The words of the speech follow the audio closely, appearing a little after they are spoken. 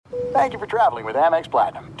Thank you for traveling with Amex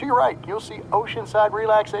Platinum. To your right, you'll see oceanside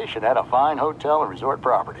relaxation at a fine hotel and resort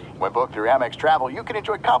property. When booked through Amex Travel, you can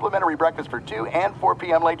enjoy complimentary breakfast for 2 and 4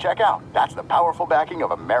 p.m. late checkout. That's the powerful backing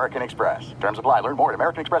of American Express. Terms apply. Learn more at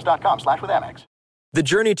americanexpress.com/withAmex. The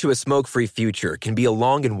journey to a smoke-free future can be a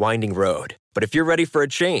long and winding road. But if you're ready for a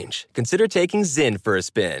change, consider taking Zyn for a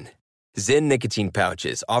spin. Zyn nicotine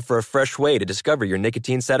pouches offer a fresh way to discover your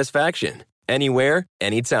nicotine satisfaction. Anywhere,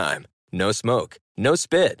 anytime. No smoke, no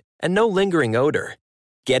spit, and no lingering odor.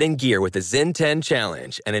 Get in gear with the Zyn 10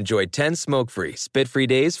 Challenge and enjoy 10 smoke-free, spit-free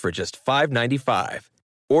days for just $5.95.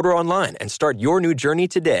 Order online and start your new journey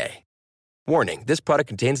today. Warning, this product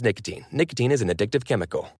contains nicotine. Nicotine is an addictive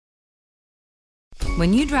chemical.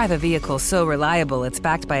 When you drive a vehicle so reliable it's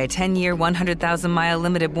backed by a 10-year, 100,000-mile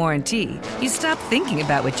limited warranty, you stop thinking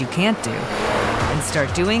about what you can't do and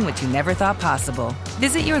start doing what you never thought possible.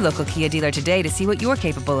 Visit your local Kia dealer today to see what you're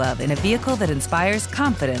capable of in a vehicle that inspires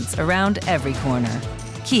confidence around every corner.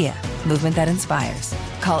 Kia, movement that inspires.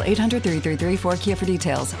 Call 800-333-4KIA for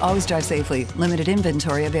details. Always drive safely. Limited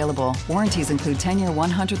inventory available. Warranties include 10-year,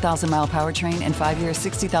 100,000-mile powertrain and 5-year,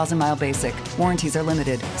 60,000-mile basic. Warranties are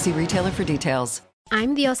limited. See retailer for details.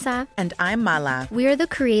 I'm Diosa. And I'm Mala. We are the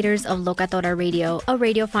creators of Locatora Radio, a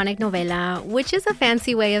radiophonic novela, which is a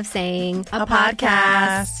fancy way of saying a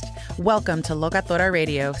podcast. Welcome to Locatora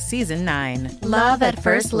Radio, Season 9. Love at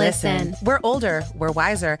first listen. We're older, we're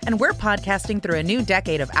wiser, and we're podcasting through a new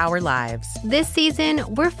decade of our lives. This season,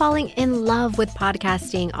 we're falling in love with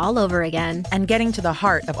podcasting all over again. And getting to the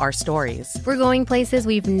heart of our stories. We're going places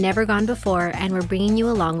we've never gone before, and we're bringing you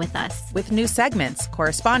along with us. With new segments,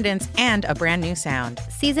 correspondence, and a brand new sound.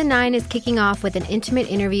 Season 9 is kicking off with an intimate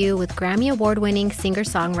interview with Grammy Award-winning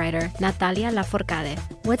singer-songwriter Natalia Lafourcade.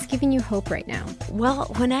 What's giving you hope right now? Well,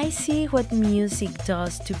 when I see what music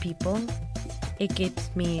does to people, it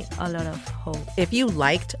gives me a lot of hope. If you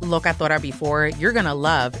liked Locatora before, you're going to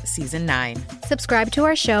love Season 9. Subscribe to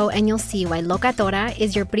our show and you'll see why Locatora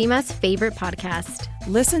is your prima's favorite podcast.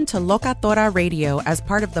 Listen to Locatora Radio as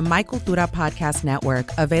part of the My Cultura Podcast Network,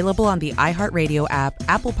 available on the iHeartRadio app,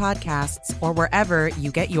 Apple Podcasts, or wherever you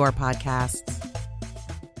get your podcasts.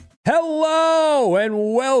 Hello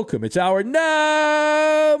and welcome. It's hour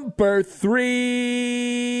number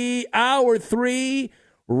 3, hour 3,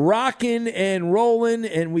 rocking and rolling,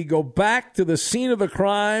 and we go back to the scene of the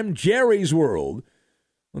crime, Jerry's World.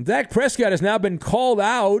 Well, Dak Prescott has now been called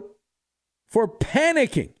out for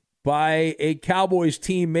panicking by a Cowboys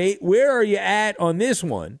teammate. Where are you at on this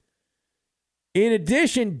one? In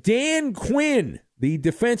addition, Dan Quinn, the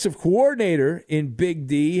defensive coordinator in Big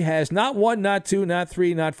D, has not 1, not 2, not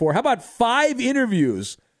 3, not 4. How about 5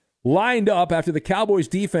 interviews lined up after the Cowboys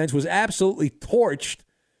defense was absolutely torched?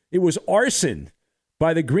 It was arson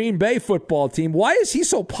by the Green Bay football team. Why is he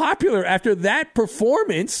so popular after that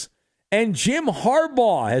performance? And Jim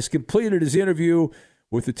Harbaugh has completed his interview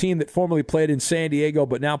with the team that formerly played in San Diego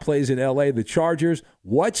but now plays in L.A., the Chargers.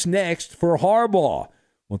 What's next for Harbaugh?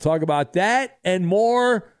 We'll talk about that and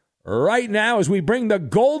more right now as we bring the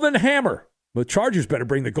Golden Hammer. The Chargers better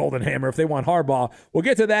bring the Golden Hammer if they want Harbaugh. We'll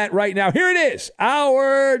get to that right now. Here it is,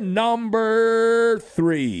 our number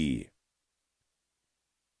 3.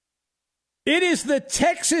 It is the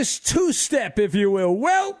Texas two-step, if you will.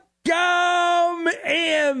 Welcome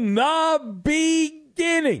in the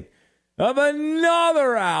beginning of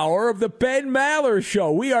another hour of the Ben Maller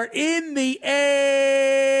Show. We are in the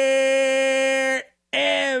air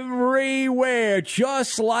everywhere,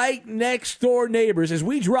 just like next-door neighbors, as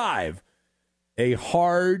we drive a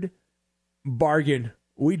hard bargain.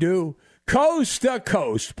 We do. Coast to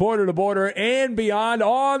coast, border to border, and beyond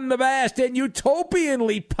on the vast and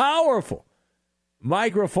utopianly powerful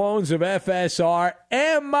microphones of FSR,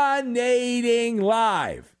 emanating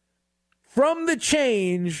live from the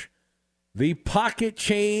change, the pocket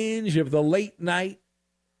change of the late night.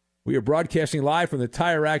 We are broadcasting live from the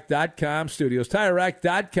TireRack.com studios.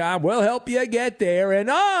 TireRack.com will help you get there. An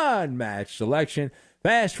unmatched selection,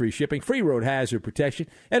 fast free shipping, free road hazard protection,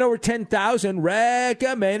 and over 10,000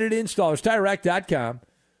 recommended installers. TireRack.com,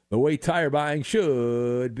 the way tire buying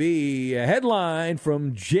should be. A headline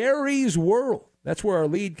from Jerry's World. That's where our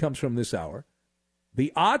lead comes from this hour.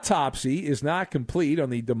 The autopsy is not complete on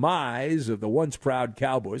the demise of the once proud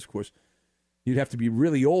Cowboys. Of course, you'd have to be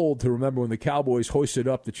really old to remember when the Cowboys hoisted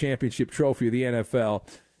up the championship trophy of the NFL.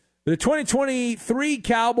 The 2023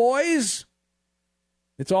 Cowboys,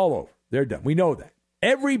 it's all over. They're done. We know that.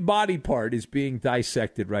 Every body part is being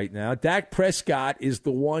dissected right now. Dak Prescott is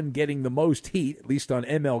the one getting the most heat, at least on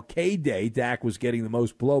MLK Day. Dak was getting the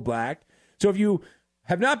most blowback. So if you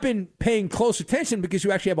have not been paying close attention because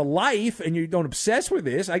you actually have a life and you don't obsess with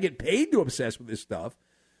this, I get paid to obsess with this stuff,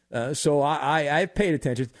 So I've paid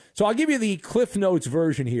attention. So I'll give you the Cliff Notes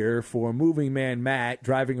version here for Moving Man Matt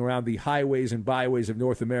driving around the highways and byways of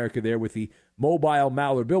North America there with the mobile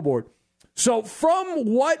Mallard billboard. So from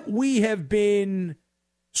what we have been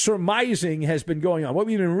surmising has been going on, what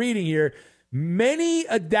we've been reading here, many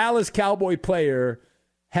a Dallas Cowboy player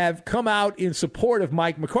have come out in support of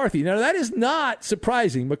Mike McCarthy. Now, that is not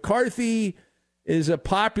surprising. McCarthy is a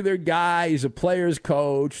popular guy. He's a player's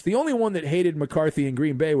coach. The only one that hated McCarthy in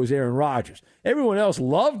Green Bay was Aaron Rodgers. Everyone else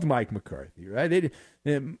loved Mike McCarthy, right?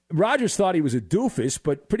 Rodgers thought he was a doofus,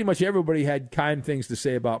 but pretty much everybody had kind things to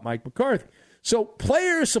say about Mike McCarthy. So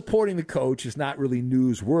players supporting the coach is not really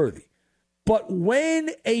newsworthy. But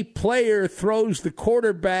when a player throws the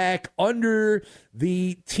quarterback under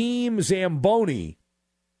the team Zamboni,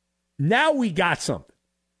 now we got something.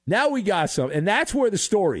 And that's where the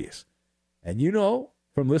story is. And you know,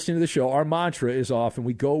 from listening to the show, our mantra is often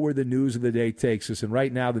we go where the news of the day takes us. And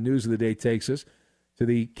right now, the news of the day takes us to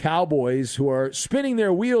the Cowboys, who are spinning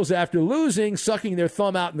their wheels after losing, sucking their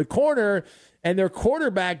thumb out in the corner, and their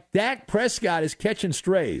quarterback, Dak Prescott, is catching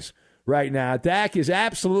strays right now. Dak is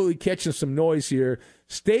absolutely catching some noise here.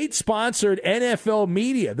 State-sponsored NFL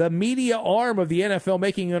media, the media arm of the NFL,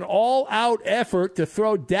 making an all-out effort to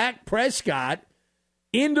throw Dak Prescott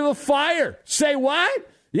into the fire. Say what?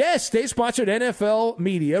 Yes, state-sponsored NFL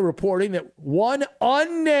media reporting that one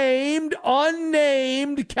unnamed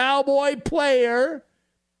Cowboy player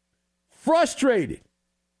frustrated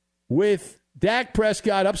with Dak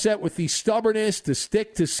Prescott, upset with the stubbornness to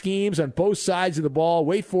stick to schemes on both sides of the ball.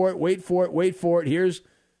 Wait for it. Here's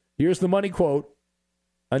the money quote.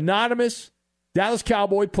 Anonymous Dallas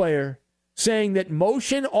Cowboy player saying that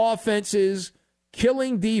motion offenses,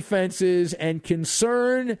 killing defenses, and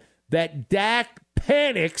concern that Dak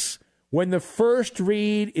panics when the first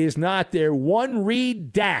read is not there. One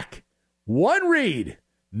read, Dak. One read.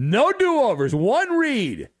 No do-overs. One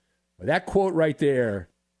read. That quote right there,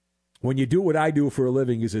 when you do what I do for a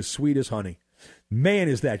living, is as sweet as honey. Man,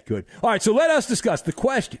 is that good. All right, so let us discuss the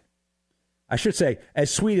question. I should say,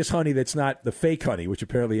 as sweet as honey that's not the fake honey, which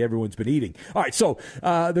apparently everyone's been eating. All right, so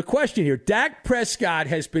the question here, Dak Prescott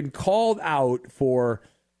has been called out for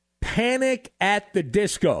Panic at the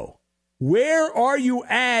Disco. Where are you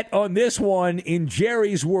at on this one in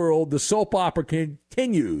Jerry's world? The soap opera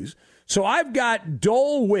continues. So I've got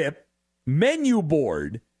Dole Whip, Menu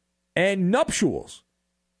Board, and Nuptials.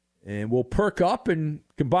 And we'll perk up and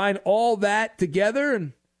combine all that together,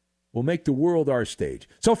 and we'll make the world our stage.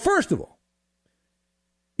 So first of all,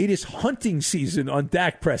 it is hunting season on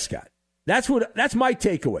Dak Prescott. That's my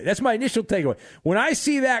takeaway. That's my initial takeaway. When I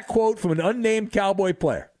see that quote from an unnamed Cowboy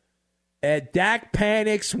player, Dak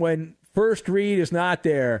panics when first read is not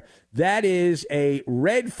there, that is a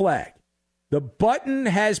red flag. The button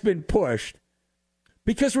has been pushed.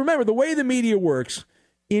 Because remember, the way the media works,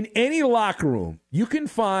 in any locker room, you can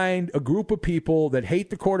find a group of people that hate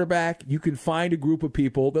the quarterback. You can find a group of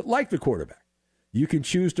people that like the quarterback. You can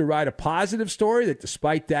choose to write a positive story that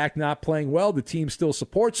despite Dak not playing well, the team still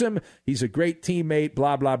supports him. He's a great teammate,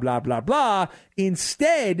 blah, blah, blah, blah, blah.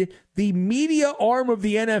 Instead, the media arm of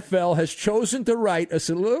the NFL has chosen to write a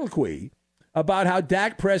soliloquy about how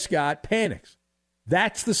Dak Prescott panics.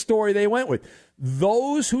 That's the story they went with.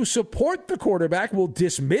 Those who support the quarterback will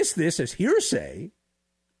dismiss this as hearsay,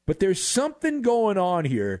 but there's something going on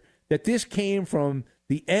here that this came from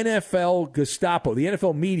the NFL Gestapo, the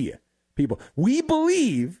NFL media people. We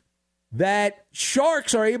believe that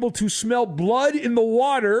sharks are able to smell blood in the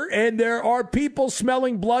water, and there are people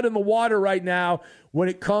smelling blood in the water right now when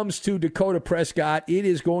it comes to Dakota Prescott. It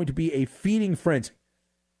is going to be a feeding frenzy.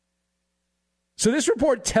 So this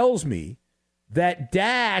report tells me that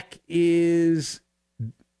Dak is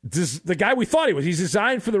the guy we thought he was. He's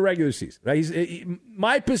designed for the regular season. Right?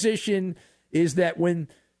 My position is that when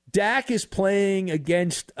Dak is playing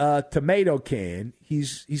against a tomato can,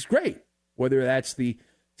 he's great. Whether that's the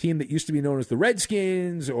team that used to be known as the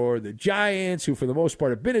Redskins or the Giants, who for the most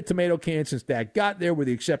part have been a tomato can since Dak got there, with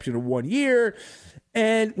the exception of 1 year.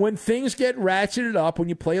 And when things get ratcheted up, when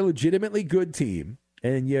you play a legitimately good team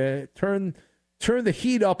and you turn the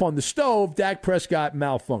heat up on the stove, Dak Prescott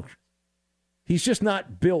malfunctions. He's just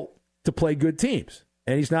not built to play good teams,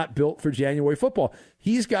 and he's not built for January football.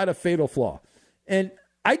 He's got a fatal flaw. And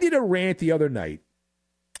I did a rant the other night,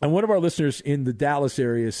 and one of our listeners in the Dallas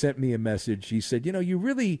area sent me a message. He said, you're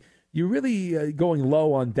really going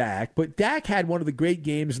low on Dak, but Dak had one of the great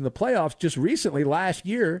games in the playoffs just recently last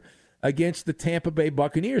year against the Tampa Bay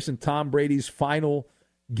Buccaneers in Tom Brady's final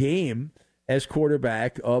game as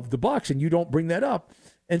quarterback of the Bucs, and you don't bring that up.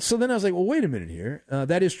 And so then I was like, well, wait a minute here.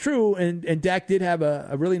 That is true, and Dak did have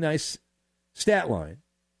a really nice stat line.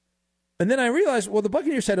 And then I realized, well, the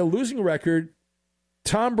Buccaneers had a losing record.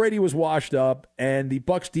 Tom Brady was washed up, and the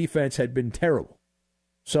Bucs defense had been terrible.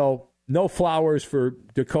 So no flowers for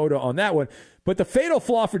Dakota on that one. But the fatal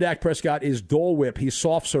flaw for Dak Prescott is Dole Whip. He's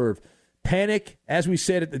soft serve. Panic, as we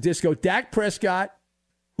said at the disco. Dak Prescott,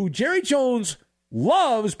 who Jerry Jones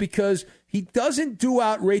loves because he doesn't do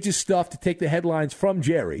outrageous stuff to take the headlines from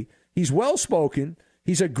Jerry. He's well-spoken.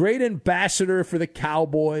 He's a great ambassador for the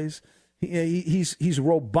Cowboys. He's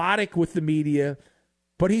robotic with the media,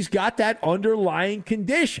 but he's got that underlying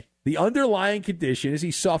condition. The underlying condition is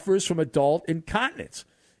he suffers from adult incontinence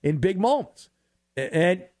in big moments.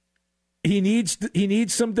 And he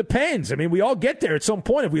needs some depends. I mean, we all get there at some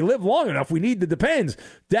point. If we live long enough, we need the depends.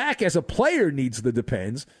 Dak, as a player, needs the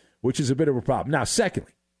depends, which is a bit of a problem. Now,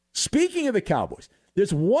 secondly, speaking of the Cowboys,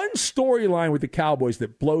 there's one storyline with the Cowboys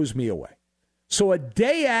that blows me away. So a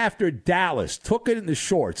day after Dallas took it in the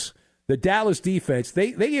shorts, the Dallas defense,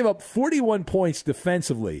 they gave up 41 points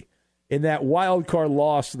defensively in that wild card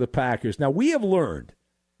loss to the Packers. Now, we have learned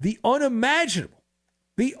the unimaginable,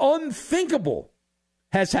 the unthinkable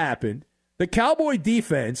has happened. The Cowboy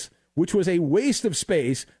defense, which was a waste of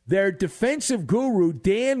space, their defensive guru,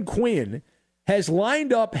 Dan Quinn, has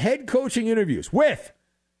lined up head coaching interviews with,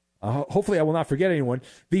 hopefully I will not forget anyone,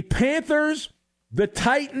 the Panthers, the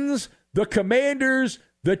Titans, the Commanders,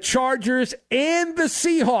 the Chargers, and the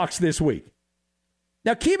Seahawks this week.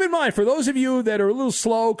 Now, keep in mind, for those of you that are a little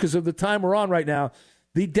slow because of the time we're on right now,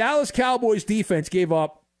 the Dallas Cowboys defense gave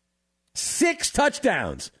up 6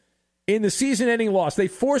 touchdowns in the season-ending loss. They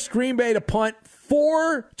forced Green Bay to punt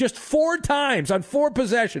just four times on 4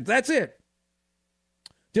 possessions. That's it.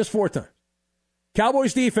 Just 4 times.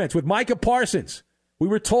 Cowboys defense with Micah Parsons. We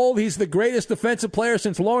were told he's the greatest defensive player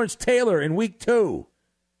since Lawrence Taylor in week 2.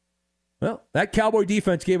 Well, that Cowboy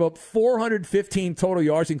defense gave up 415 total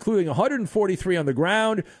yards, including 143 on the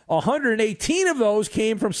ground. 118 of those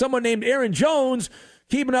came from someone named Aaron Jones,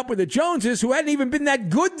 keeping up with the Joneses, who hadn't even been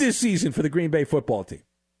that good this season for the Green Bay football team.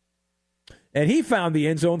 And he found the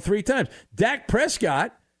end zone 3 times. Dak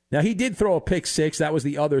Prescott, now he did throw a pick 6. That was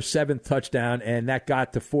the other 7th touchdown, and that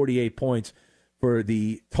got to 48 points for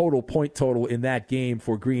the point total in that game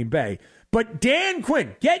for Green Bay. But Dan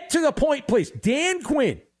Quinn, get to the point, please. Dan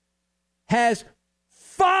Quinn has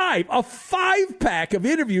a 5-pack of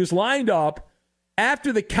interviews lined up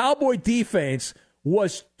after the Cowboy defense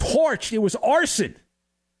was torched. It was arson.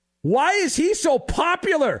 Why is he so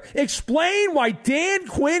popular? Explain why Dan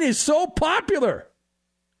Quinn is so popular.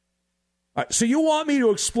 All right, so you want me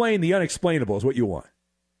to explain the unexplainable is what you want.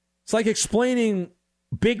 It's like explaining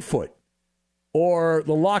Bigfoot or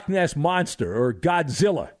the Loch Ness Monster or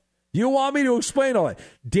Godzilla. You want me to explain all that?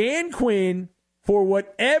 Dan Quinn, for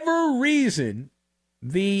whatever reason,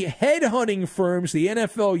 the headhunting firms the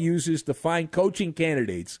NFL uses to find coaching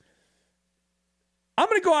candidates, I'm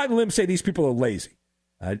going to go out on a limb and say these people are lazy.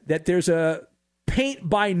 That there's a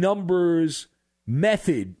paint-by-numbers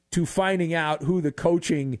method to finding out who the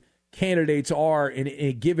coaching candidates are in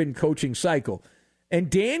a given coaching cycle.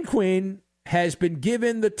 And Dan Quinn has been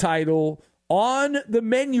given the title on the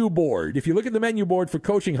menu board. If you look at the menu board for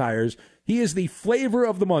coaching hires, he is the flavor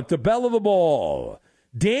of the month, the belle of the ball.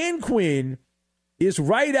 Dan Quinn is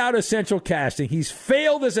right out of central casting. He's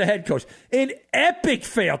failed as a head coach. An epic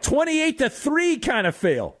fail, 28-3 kind of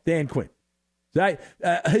fail, Dan Quinn. Right?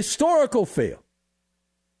 Historical fail.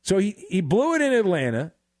 So he blew it in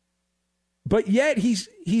Atlanta, but yet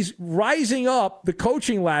he's rising up the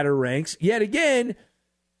coaching ladder ranks yet again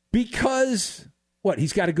because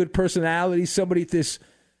he's got a good personality. Somebody at this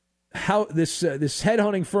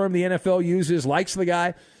headhunting firm the NFL uses likes the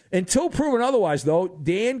guy. Until proven otherwise, though,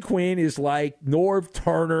 Dan Quinn is like Norv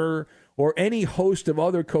Turner or any host of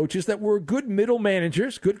other coaches that were good middle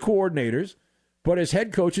managers, good coordinators. But as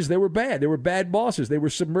head coaches, they were bad. They were bad bosses. They were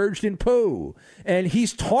submerged in poo. And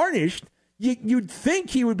he's tarnished. You'd think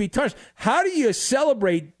he would be tarnished. How do you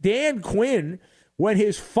celebrate Dan Quinn when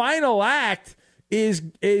his final act is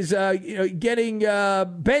getting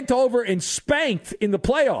bent over and spanked in the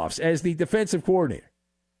playoffs as the defensive coordinator?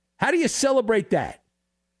 How do you celebrate that?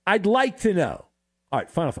 I'd like to know. All right,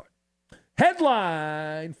 final thought.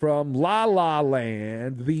 Headline from La La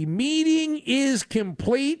Land. The meeting is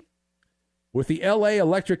complete with the L.A.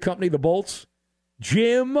 Electric Company, the Bolts.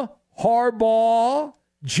 Jim Harbaugh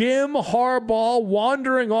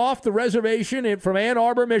wandering off the reservation from Ann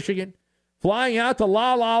Arbor, Michigan, flying out to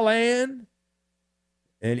La La Land.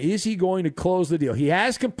 And is he going to close the deal? He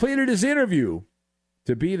has completed his interview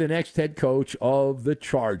to be the next head coach of the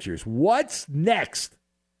Chargers. What's next?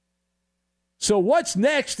 So what's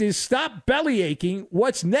next is stop belly aching.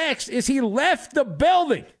 What's next is he left the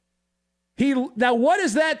building. Now, what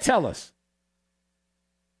does that tell us?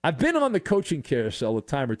 I've been on the coaching carousel a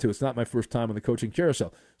time or two. It's not my first time on the coaching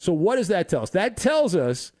carousel. So what does that tell us? That tells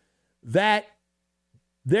us that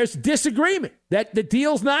there's disagreement, that the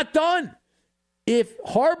deal's not done. If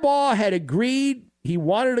Harbaugh had agreed he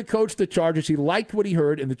wanted to coach the Chargers, he liked what he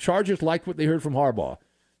heard, and the Chargers liked what they heard from Harbaugh,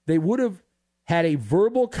 they would have had a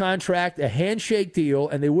verbal contract, a handshake deal,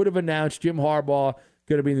 and they would have announced Jim Harbaugh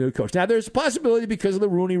going to be the new coach. Now, there's a possibility because of the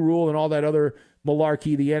Rooney Rule and all that other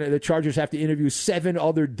malarkey, the Chargers have to interview 7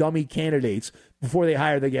 other dummy candidates before they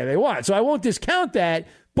hire the guy they want. So I won't discount that,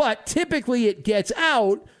 but typically it gets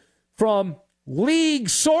out from league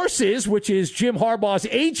sources, which is Jim Harbaugh's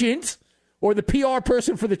agent or the PR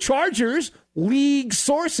person for the Chargers, league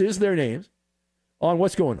sources, their names, on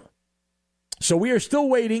what's going on. So we are still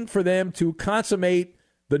waiting for them to consummate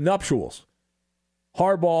the nuptials.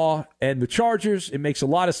 Harbaugh and the Chargers, it makes a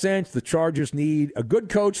lot of sense. The Chargers need a good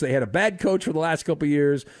coach. They had a bad coach for the last couple of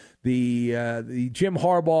years. The Jim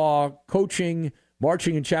Harbaugh coaching,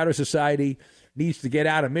 marching and chowder society needs to get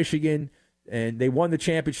out of Michigan, and they won the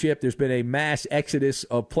championship. There's been a mass exodus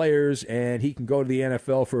of players, and he can go to the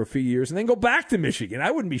NFL for a few years and then go back to Michigan.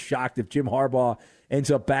 I wouldn't be shocked if Jim Harbaugh ends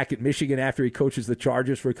up back at Michigan after he coaches the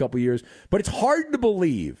Chargers for a couple of years. But it's hard to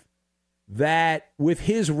believe that with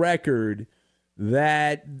his record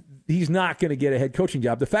that he's not going to get a head coaching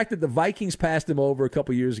job. The fact that the Vikings passed him over a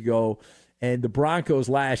couple years ago and the Broncos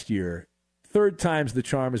last year, third time's the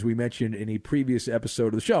charm, as we mentioned in a previous episode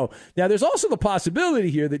of the show. Now, there's also the possibility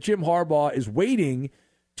here that Jim Harbaugh is waiting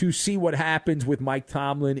to see what happens with Mike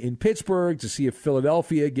Tomlin in Pittsburgh, to see if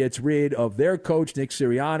Philadelphia gets rid of their coach, Nick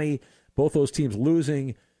Sirianni. Both those teams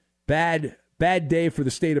losing. Bad day for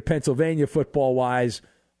the state of Pennsylvania football-wise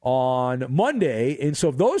on Monday. And so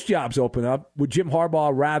if those jobs open up, would Jim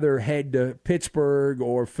Harbaugh rather head to Pittsburgh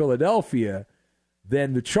or Philadelphia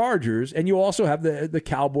than the Chargers? And you also have the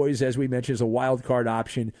Cowboys, as we mentioned, as a wild card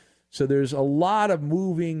option. So there's a lot of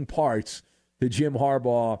moving parts to Jim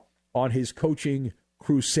Harbaugh on his coaching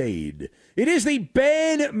crusade. It is the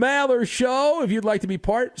Ben Maller Show. If you'd like to be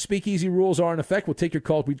part, speakeasy rules are in effect. We'll take your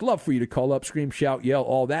calls. We'd love for you to call up, scream, shout, yell,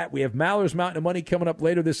 all that. We have Maller's Mountain of Money coming up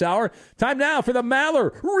later this hour. Time now for the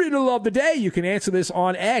Maller Riddle of the Day. You can answer this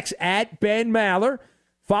on X at Ben Maller.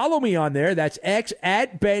 Follow me on there. That's X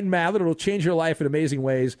at Ben Maller. It'll change your life in amazing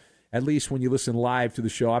ways, at least when you listen live to the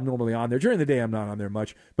show. I'm normally on there. During the day, I'm not on there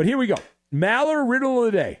much. But here we go. Maller Riddle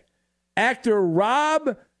of the Day. Actor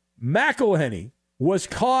Rob McElhenney was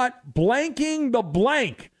caught blanking the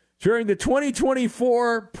blank during the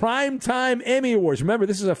 2024 Primetime Emmy Awards. Remember,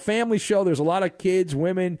 this is a family show. There's a lot of kids,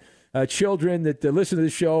 women, children that listen to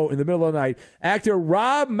the show in the middle of the night. Actor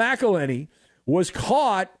Rob McElhenney was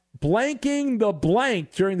caught blanking the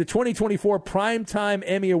blank during the 2024 Primetime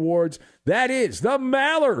Emmy Awards. That is the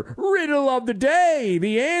Maller Riddle of the Day.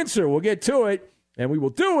 The answer, we'll get to it, and we will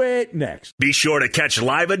do it next. Be sure to catch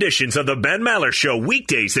live editions of the Ben Maller Show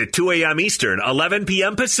weekdays at 2 a.m. Eastern, 11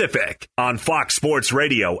 p.m. Pacific on Fox Sports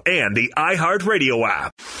Radio and the iHeartRadio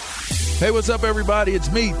app. Hey, what's up, everybody?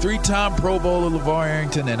 It's me, 3-time Pro Bowler LeVar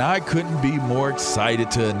Arrington, and I couldn't be more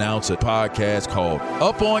excited to announce a podcast called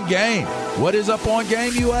Up On Game. What is Up On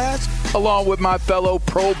Game, you ask? Along with my fellow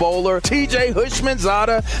Pro Bowler, TJ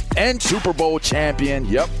Hushmanzada, and Super Bowl champion,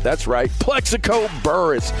 yep, that's right, Plexico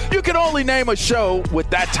Burris. You can only name a show with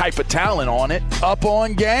that type of talent on it. Up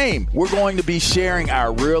On Game. We're going to be sharing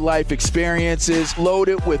our real-life experiences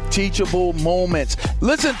loaded with teachable moments.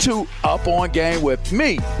 Listen to Up On Game with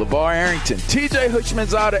me, LeVar Arrington, TJ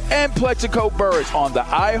Hushmanzada, and Plexico Burris on the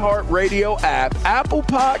iHeartRadio app, Apple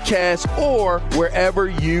Podcasts, or wherever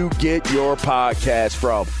you get your podcasts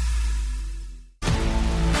from.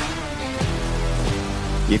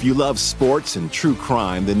 If you love sports and true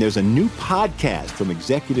crime, then there's a new podcast from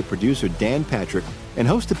executive producer Dan Patrick and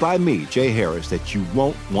hosted by me, Jay Harris, that you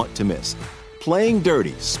won't want to miss. Playing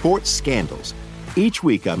Dirty: Sports Scandals. Each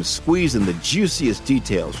week, I'm squeezing the juiciest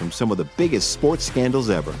details from some of the biggest sports scandals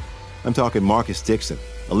ever. I'm talking Marcus Dixon,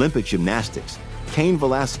 Olympic gymnastics, Cain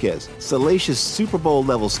Velasquez, salacious Super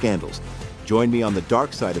Bowl-level scandals. Join me on the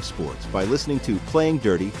dark side of sports by listening to Playing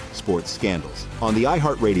Dirty: Sports Scandals on the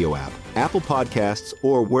iHeartRadio app, Apple Podcasts,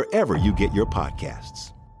 or wherever you get your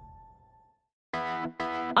podcasts.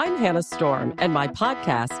 I'm Hannah Storm, and my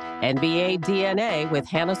podcast, NBA DNA with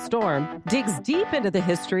Hannah Storm, digs deep into the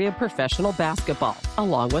history of professional basketball,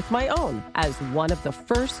 along with my own, as one of the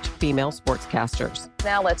first female sportscasters.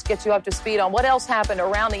 Now let's get you up to speed on what else happened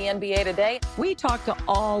around the NBA today. We talked to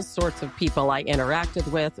all sorts of people I interacted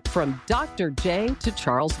with, from Dr. J to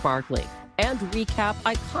Charles Barkley. and recap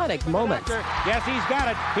iconic moments. Yes, he's got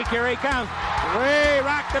it. Here he comes. Way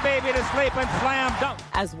rock the baby to sleep and slam dunk.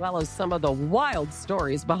 As well as some of the wild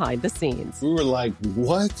stories behind the scenes. We were like,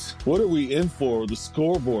 what? What are we in for? The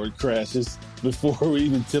scoreboard crashes before we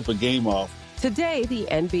even tip a game off. Today, the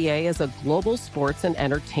NBA is a global sports and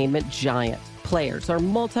entertainment giant. Players are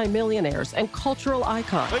multimillionaires and cultural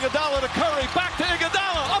icons. Iguodala to Curry, back to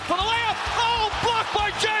Iguodala, up for the layup. Oh, blocked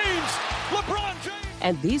by James. LeBron James.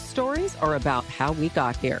 And these stories are about how we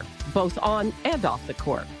got here, both on and off the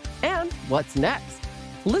court. And what's next?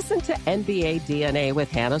 Listen to NBA DNA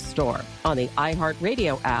with Hannah Storm on the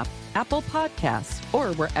iHeartRadio app, Apple Podcasts,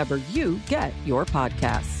 or wherever you get your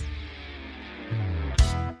podcasts.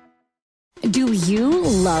 Do you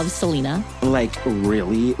love Selena? Like,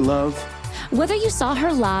 really love? Whether you saw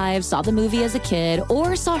her live, saw the movie as a kid,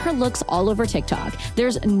 or saw her looks all over TikTok,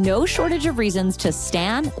 there's no shortage of reasons to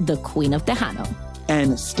stan the Queen of Tejano.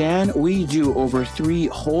 And Stan, we do over 3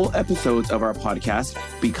 whole episodes of our podcast,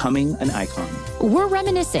 Becoming an Icon. We're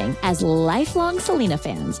reminiscing as lifelong Selena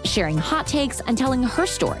fans, sharing hot takes and telling her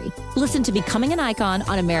story. Listen to Becoming an Icon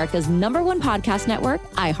on America's #1 podcast network,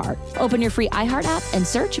 iHeart. Open your free iHeart app and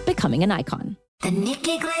search Becoming an Icon. The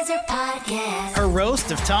Nikki Glaser Podcast. Her roast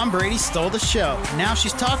of Tom Brady stole the show. Now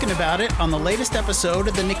she's talking about it on the latest episode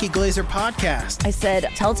of the Nikki Glaser Podcast. I said,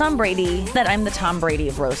 tell Tom Brady that I'm the Tom Brady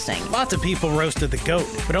of roasting. Lots of people roasted the GOAT,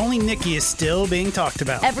 but only Nikki is still being talked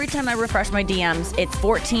about. Every time I refresh my DMs, it's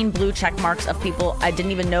 14 blue check marks of people I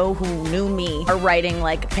didn't even know who knew me are writing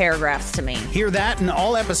like paragraphs to me. Hear that in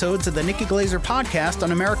all episodes of the Nikki Glaser Podcast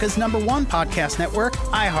on America's #1 podcast network,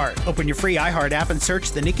 iHeart. Open your free iHeart app and search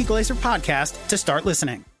the Nikki Glaser Podcast to start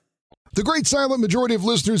listening. The great silent majority of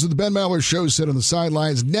listeners of the Ben Maller Show sit on the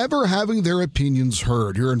sidelines, never having their opinions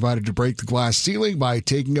heard. You're invited to break the glass ceiling by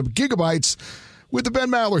taking up gigabytes with the Ben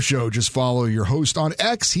Maller Show. Just follow your host on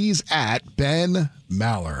X. He's at Ben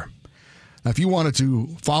Maller. Now, if you wanted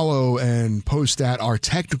to follow and post at our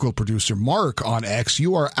technical producer, Mark, on X,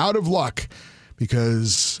 you are out of luck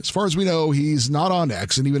because, as far as we know, he's not on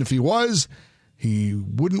X. And even if he was, he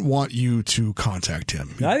wouldn't want you to contact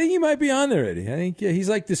him. I think he might be on there, Eddie. I think he's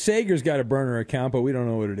like the Sager's got a burner account, but we don't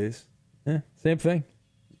know what it is. Same thing.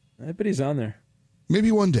 But he's on there.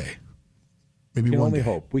 Maybe one day. We can only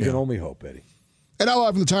hope. We can only hope, Eddie. And now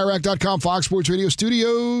live from the TireRack.com Fox Sports Radio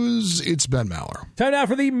studios, it's Ben Maller. Time now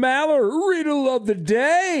for the Maller Riddle of the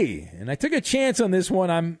Day. And I took a chance on this one.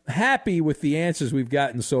 I'm happy with the answers we've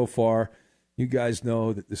gotten so far. You guys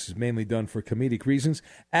know that this is mainly done for comedic reasons.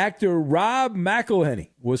 Actor Rob McElhenney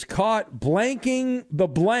was caught blanking the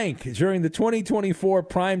blank during the 2024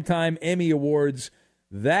 Primetime Emmy Awards.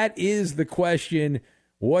 That is the question.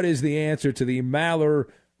 What is the answer to the Maller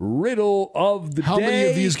Riddle of the Day? How many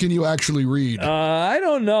of these can you actually read? I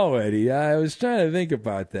don't know, Eddie. I was trying to think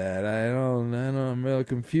about that. I'm real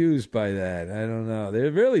confused by that. I don't know.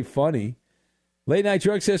 They're really funny. Late Night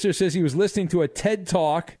Drug Sister says he was listening to a TED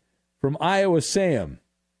Talk from Iowa Sam.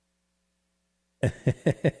 He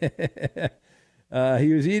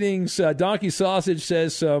was eating donkey sausage,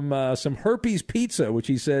 says some herpes pizza, which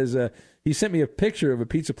he says he sent me a picture of a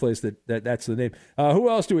pizza place that's the name. Who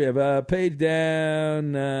else do we have? Page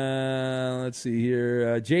down. Let's see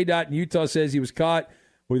here. J. Dot in Utah says he was caught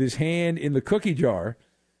with his hand in the cookie jar.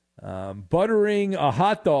 Buttering a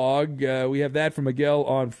hot dog. We have that from Miguel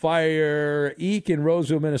on Fire. Eek in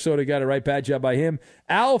Roseville, Minnesota got it right. Bad job by him.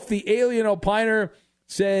 Alf, the alien opiner,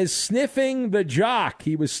 says sniffing the jock.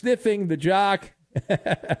 He was sniffing the jock.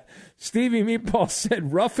 Stevie Meatball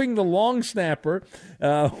said roughing the long snapper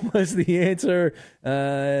was the answer.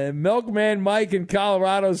 Milkman Mike in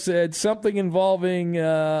Colorado said something involving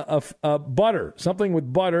butter, something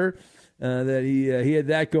with butter. That he had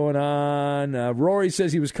that going on. Rory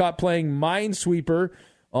says he was caught playing Minesweeper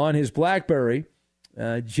on his BlackBerry.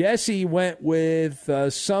 Jesse went with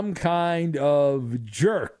some kind of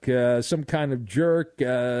jerk.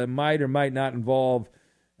 Might or might not involve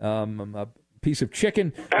a piece of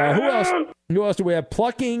chicken. Who else do we have?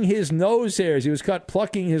 Plucking his nose hairs. He was caught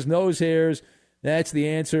plucking his nose hairs. That's the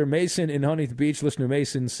answer. Mason in Huntington Beach, listener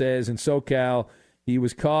Mason says in SoCal, he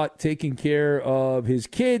was caught taking care of his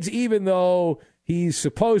kids, even though he's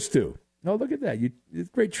supposed to. Oh, look at that. It's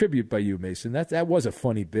a great tribute by you, Mason. That was a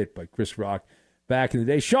funny bit by Chris Rock back in the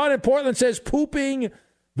day. Sean in Portland says pooping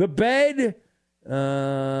the bed.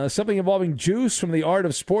 Something involving juice from the Art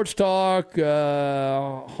of Sports Talk.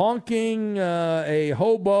 Honking a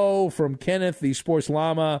hobo from Kenneth, the sports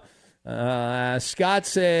llama. Scott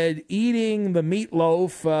said eating the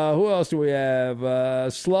meatloaf. Who else do we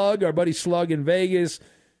have? Slug, our buddy Slug in Vegas,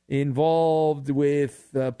 involved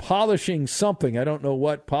with polishing something. I don't know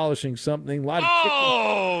what, polishing something. A lot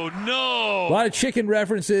of chicken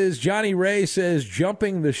references. Johnny Ray says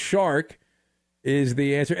jumping the shark is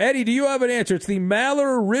the answer. Eddie, do you have an answer? It's the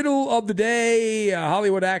Maller riddle of the day.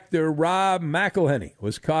 Hollywood actor Rob McElhenney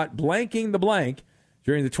was caught blanking the blank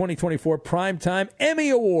during the 2024 Primetime Emmy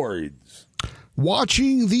Awards.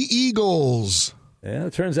 Watching the Eagles. Yeah,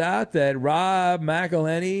 it turns out that Rob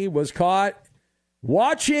McElhenney was caught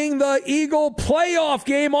watching the Eagle playoff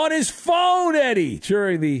game on his phone, Eddie,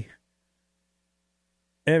 during the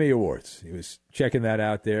Emmy Awards. He was checking that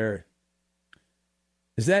out there.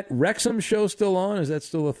 Is that Wrexham show still on? Is that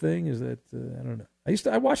still a thing? Is that I don't know.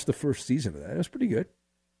 I watched the first season of that. It was pretty good.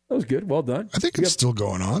 That was good. Well done. I think it's still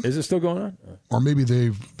going on. Is it still going on? Or maybe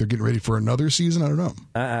they're getting ready for another season. I don't know.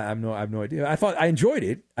 I have no idea. I enjoyed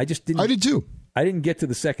it. I just didn't. I did too. I didn't get to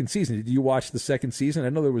the second season. Did you watch the second season? I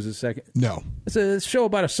know there was a second. No. It's a show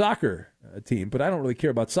about a soccer team, but I don't really care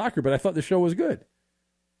about soccer, but I thought the show was good.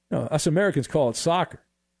 No, us Americans call it soccer,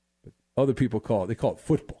 but other people call it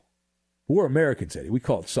football. We're Americans, Eddie. We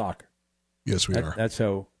call it soccer. Yes, we are. That's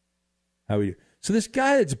how we do. So this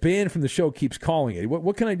guy that's banned from the show keeps calling it.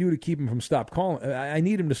 What can I do to keep him from stop calling? I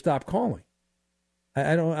need him to stop calling.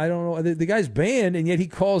 I don't know. The guy's banned, and yet he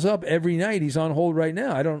calls up every night. He's on hold right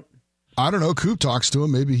now. I don't know. Coop talks to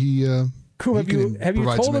him. Maybe Coop, have you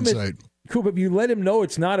told him insight. Coop, have you let him know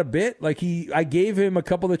it's not a bit? Like I gave him a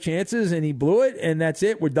couple of chances and he blew it, and that's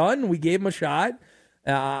it. We're done. We gave him a shot.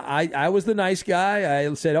 I was the nice guy.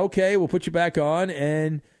 I said, okay, we'll put you back on,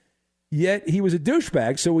 and yet he was a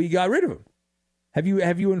douchebag, so we got rid of him. Have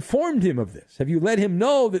you informed him of this? Have you let him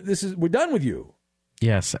know that we're done with you?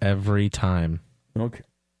 Yes, every time. Okay.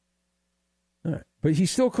 All right. But he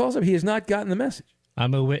still calls up. He has not gotten the message.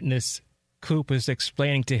 I'm a witness. Coop is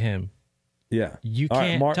explaining to him. Yeah. You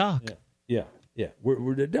can't talk. Yeah.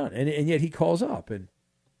 We're done. And yet he calls up, and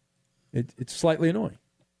it's slightly annoying.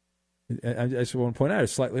 I just want to point out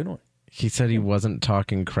it's slightly annoying. He said he wasn't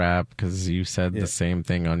talking crap because you said the same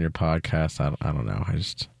thing on your podcast. I don't know.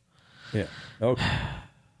 Yeah. Okay.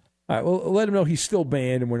 All right. Well, let him know he's still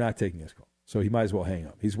banned and we're not taking his call. So he might as well hang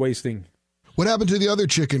up. He's wasting. What happened to the other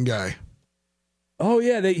chicken guy? Oh,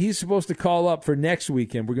 yeah. He's supposed to call up for next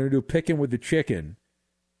weekend. We're going to do Picking with the Chicken.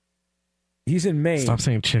 He's in Maine. Stop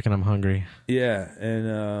saying chicken. I'm hungry. Yeah.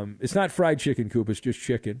 And it's not fried chicken, Coop. It's just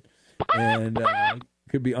chicken. And it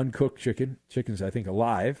could be uncooked chicken. Chicken's, I think,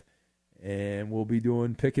 alive. And we'll be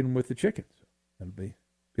doing Picking with the Chicken. So that'll be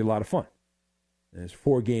a lot of fun. There's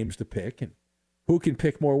 4 games to pick, and who can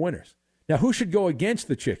pick more winners? Now, who should go against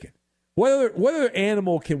the chicken? What other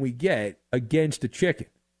animal can we get against a chicken?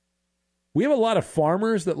 We have a lot of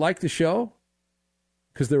farmers that like the show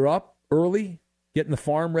because they're up early, getting the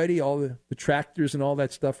farm ready, all the tractors and all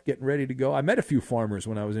that stuff getting ready to go. I met a few farmers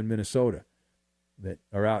when I was in Minnesota that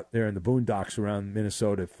are out there in the boondocks around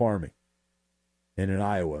Minnesota farming and in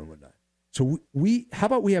Iowa and whatnot. So how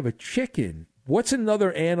about we have a chicken? What's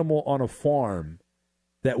another animal on a farm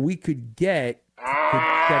that we could get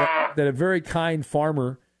that a very kind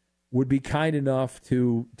farmer would be kind enough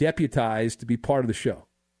to deputize to be part of the show?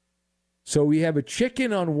 So we have a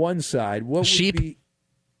chicken on one side. What sheep? Would be,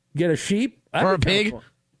 get a sheep? Or a pig?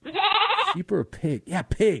 Sheep or a pig? Yeah,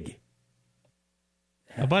 pig.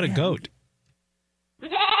 How about a goat?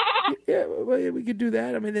 Yeah, well, we could do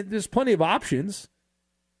that. I mean, there's plenty of options.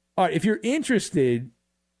 All right, if you're interested,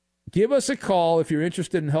 give us a call if you're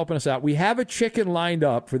interested in helping us out. We have a chicken lined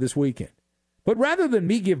up for this weekend. But rather than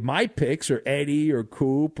me give my picks or Eddie or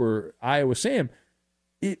Coop or Iowa Sam,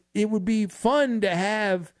 it would be fun to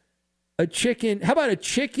have a chicken. How about a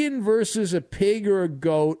chicken versus a pig or a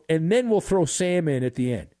goat, and then we'll throw Sam in at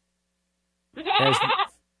the end as the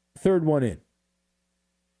third one in.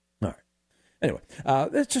 All right. Anyway,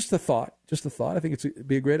 that's just a thought. Just a thought. I think it'd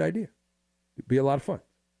be a great idea. It'd be a lot of fun.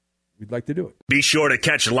 We'd like to do it. Be sure to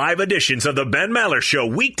catch live editions of The Ben Maller Show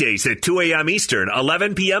weekdays at 2 a.m. Eastern,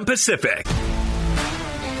 11 p.m. Pacific.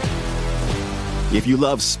 If you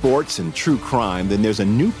love sports and true crime, then there's a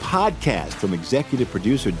new podcast from executive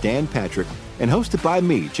producer Dan Patrick and hosted by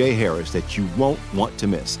me, Jay Harris, that you won't want to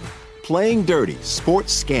miss. Playing Dirty: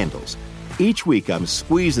 Sports Scandals. Each week, I'm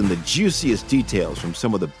squeezing the juiciest details from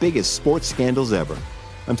some of the biggest sports scandals ever.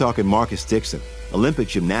 I'm talking Marcus Dixon, Olympic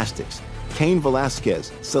gymnastics, Cain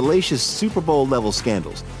Velasquez, salacious Super Bowl-level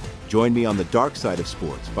scandals. Join me on the dark side of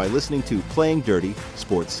sports by listening to Playing Dirty: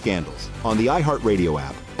 Sports Scandals on the iHeartRadio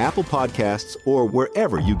app, Apple Podcasts, or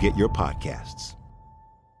wherever you get your podcasts.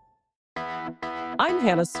 I'm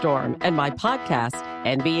Hannah Storm, and my podcast,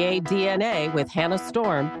 NBA DNA with Hannah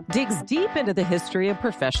Storm, digs deep into the history of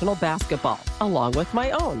professional basketball, along with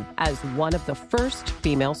my own, as one of the first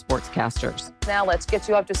female sportscasters. Now let's get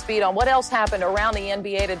you up to speed on what else happened around the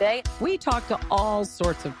NBA today. We talk to all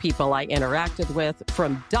sorts of people I interacted with,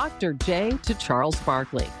 from Dr. J to Charles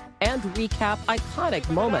Barkley, and recap iconic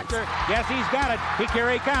moments. Yes, he's got it.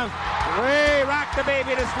 Here he comes. Way rock the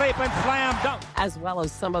baby to sleep and slam dunk. As well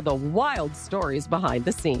as some of the wild stories behind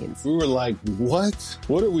the scenes. We were like, what?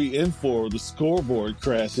 What are we in for? The scoreboard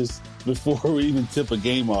crashes before we even tip a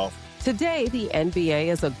game off. Today, the NBA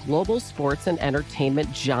is a global sports and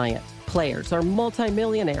entertainment giant. Players are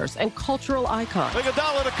multimillionaires and cultural icons.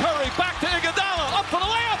 Iguodala to Curry, back to Iguodala, up for the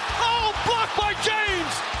layup. Oh, blocked by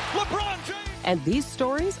James. LeBron James. And these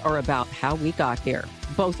stories are about how we got here,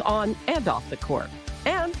 both on and off the court.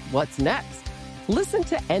 And what's next? Listen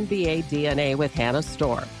to NBA DNA with Hannah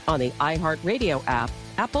Storm on the iHeartRadio app,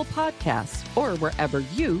 Apple Podcasts, or wherever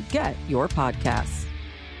you get your podcasts.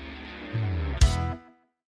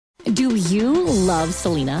 Do you love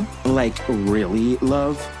Selena? Like, really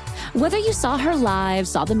love? Whether you saw her live,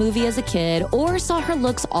 saw the movie as a kid, or saw her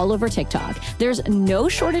looks all over TikTok, there's no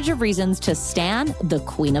shortage of reasons to stan the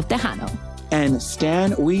Queen of Tejano. And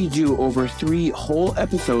Stan, we do over 3 whole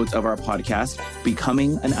episodes of our podcast,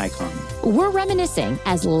 Becoming an Icon. We're reminiscing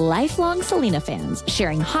as lifelong Selena fans,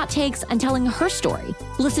 sharing hot takes and telling her story.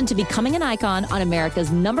 Listen to Becoming an Icon on America's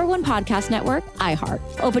 #1 podcast network, iHeart.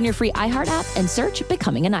 Open your free iHeart app and search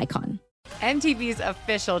Becoming an Icon. MTV's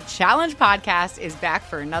official Challenge podcast is back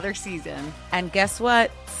for another season. And guess what?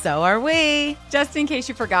 So are we. Just in case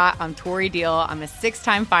you forgot, I'm Tori Deal. I'm a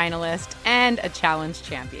 6-time finalist and a Challenge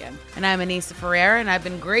champion. And I'm Anissa Ferreira, and I've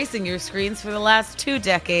been gracing your screens for the last 2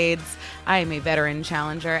 decades. I am a veteran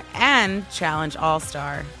challenger and Challenge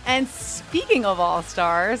All-Star. And speaking of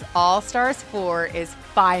All-Stars, All-Stars 4 is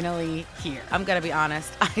finally here. I'm going to be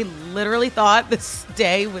honest. I literally thought this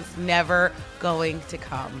day was never going to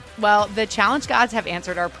come. Well, the Challenge gods have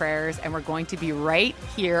answered our prayers, and we're going to be right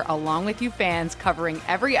here along with you fans, covering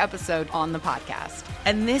every episode on the podcast.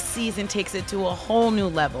 And this season takes it to a whole new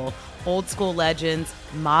level. Old school legends,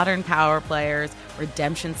 modern power players,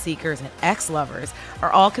 redemption seekers, and ex-lovers are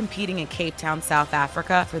all competing in Cape Town, South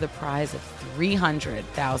Africa for the prize of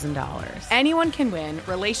 $300,000. Anyone can win,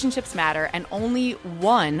 relationships matter, and only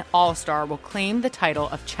one All-Star will claim the title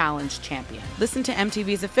of Challenge champion. Listen to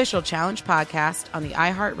MTV's official Challenge podcast on the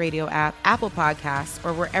iHeartRadio app, Apple Podcasts,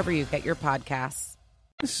 or wherever you get your podcasts.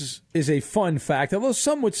 This is a fun fact, although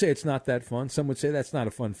some would say it's not that fun. Some would say that's not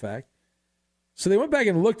a fun fact. So they went back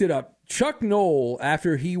and looked it up. Chuck Noll,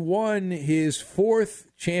 after he won his 4th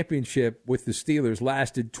championship with the Steelers,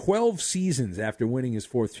 lasted 12 seasons after winning his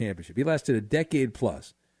 4th championship. He lasted a decade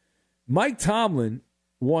plus. Mike Tomlin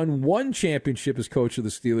won 1 championship as coach of the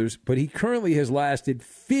Steelers, but he currently has lasted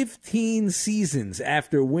 15 seasons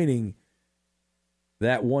after winning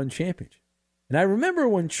that 1 championship. And I remember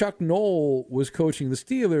when Chuck Noll was coaching the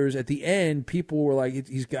Steelers, at the end, people were like,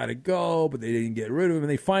 he's got to go, but they didn't get rid of him, and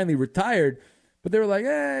they finally retired. But they were like,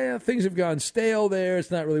 things have gone stale there. It's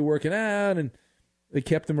not really working out. And they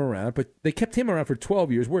kept him around. But they kept him around for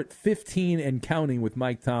 12 years. We're at 15 and counting with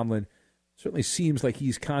Mike Tomlin. Certainly seems like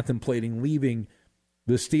he's contemplating leaving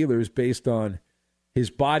the Steelers based on his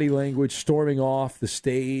body language, storming off the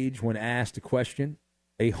stage when asked a question,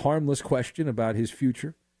 a harmless question about his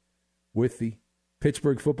future with the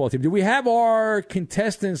Pittsburgh football team. Do we have our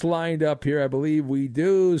contestants lined up here? I believe we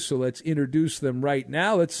do, so let's introduce them right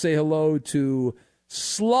now. Let's say hello to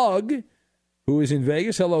Slug, who is in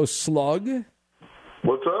Vegas. Hello, Slug.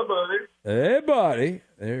 What's up, buddy? Hey, buddy.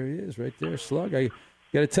 There he is, right there, Slug. I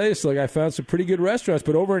got to tell you, Slug, I found some pretty good restaurants,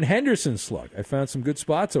 but over in Henderson, Slug, I found some good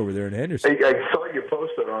spots over there in Henderson. Hey, I saw you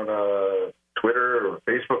posted on Twitter or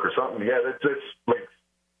Facebook or something. Yeah, that's like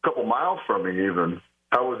a couple miles from me even.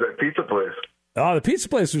 How was that pizza place? Oh, the pizza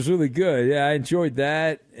place was really good. Yeah, I enjoyed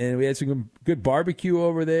that. And we had some good barbecue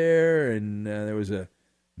over there. And there was a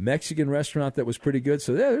Mexican restaurant that was pretty good.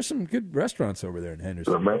 So, yeah, there's some good restaurants over there in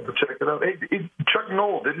Henderson. I'm going to check it out. Hey, Chuck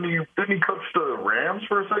Noll, didn't he coach the Rams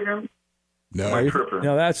for a second?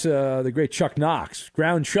 No, that's the great Chuck Knox,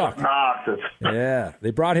 Ground Chuck. Yeah,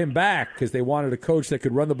 they brought him back because they wanted a coach that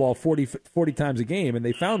could run the ball 40 times a game, and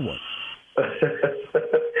they found one.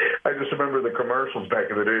 I just remember the commercials back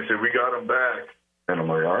in the day said, we got him back. And I'm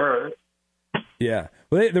like, all right. Yeah.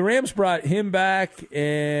 Well, the Rams brought him back,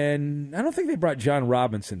 and I don't think they brought John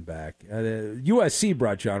Robinson back. USC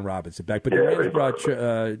brought John Robinson back, but the Rams brought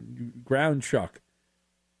Ground Chuck.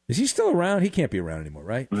 Is he still around? He can't be around anymore,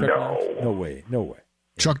 right? Chuck Knox? No way.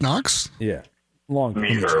 Chuck Knox? Yeah. Long time.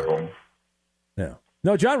 Neither of them.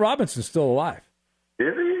 No, John Robinson's still alive.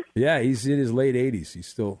 Yeah, he's in his late 80s. He's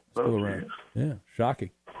still around. Yeah,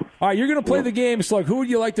 shocking. All right, you're going to play the game, Slug. Who would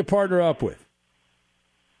you like to partner up with?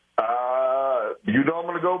 You know I'm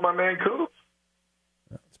going to go with my man Coop.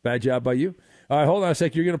 It's a bad job by you. All right, hold on a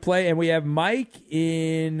sec. You're going to play, and we have Mike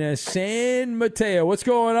in San Mateo. What's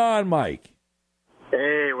going on, Mike?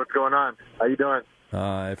 Hey, what's going on? How you doing?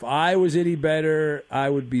 If I was any better, I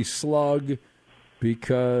would be Slug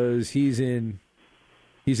because he's in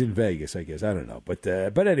Vegas, I guess. I don't know, but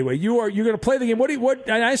anyway, you're going to play the game.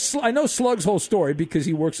 I know Slug's whole story because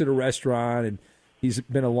he works at a restaurant and he's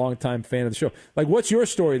been a longtime fan of the show. Like, what's your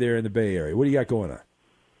story there in the Bay Area? What do you got going on?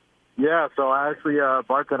 Yeah, so I actually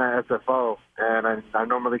bartend at SFO, and I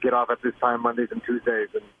normally get off at this time Mondays and Tuesdays,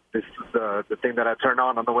 and this is the thing that I turn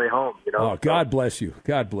on the way home. You know. Oh, God bless you.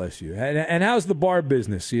 God bless you. And how's the bar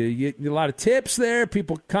business? You get a lot of tips there.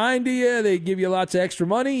 People kind to you. They give you lots of extra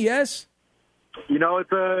money. Yes. You know,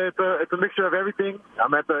 it's a mixture of everything.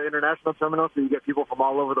 I'm at the international terminal, so you get people from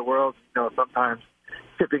all over the world. You know, sometimes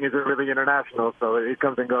tipping isn't really international, so it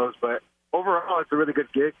comes and goes. But overall, it's a really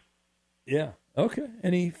good gig. Yeah. Okay.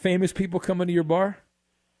 Any famous people coming to your bar?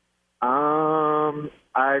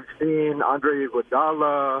 I've seen Andre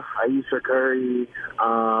Iguodala, Ayesha Curry,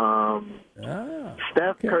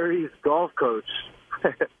 Steph Curry's golf coach.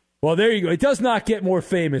 Well, there you go. It does not get more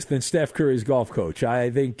famous than Steph Curry's golf coach. I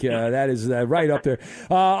think that is right up there.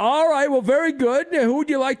 All right. Well, very good. Who would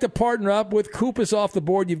you like to partner up with? Coop is off the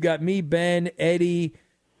board. You've got me, Ben, Eddie,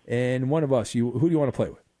 and one of us. Who do you want to play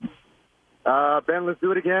with? Ben, let's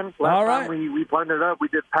do it again. Last time we partnered up, we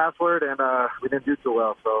did password, and we didn't do too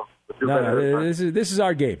well. So let's do better. This is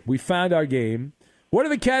our game. We found our game. What are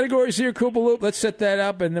the categories here, Koopaloop? Let's set that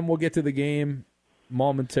up, and then we'll get to the game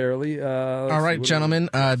momentarily. All right, gentlemen.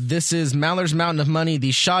 This is Maller's Mountain of Money,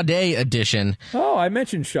 the Sade edition. Oh, I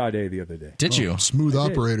mentioned Sade the other day. Did you? Smooth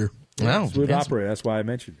operator. Yeah, smooth operator. That's why I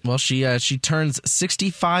mentioned it. Well, she turns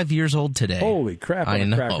 65 years old today. Holy crap! I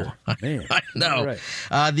know. Cracker. Man. I know. Right.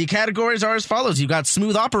 The categories are as follows. You got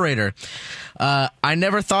smooth operator. I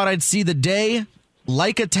never thought I'd see the day.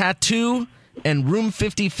 Like a tattoo and Room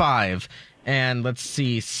 55. And let's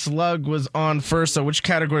see. Slug was on first. So which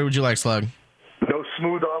category would you like, Slug? No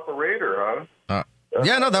smooth operator, huh?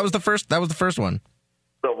 Yeah, no, that was the first. That was the first one.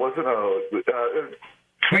 So wasn't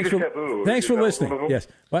Sweetest Taboo. Thanks for listening. Yes.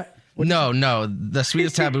 What? No, the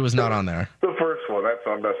Sweetest Taboo was not on there. The first one. That's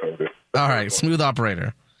what I'm messing with. All right, smooth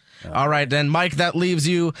operator. All right, then, Mike, that leaves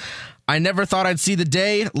you. I never thought I'd see the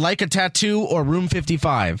day. Like a tattoo or Room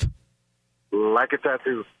 55. Like a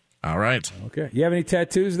tattoo. All right. Okay. You have any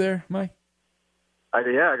tattoos there, Mike? I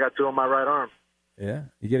got 2 on my right arm. Yeah.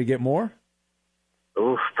 You going to get more?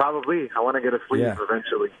 Oof, probably. I want to get a sleeve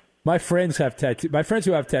eventually. My friends have tattoos. My friends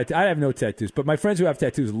who have tattoos. I have no tattoos, but my friends who have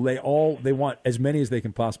tattoos, they want as many as they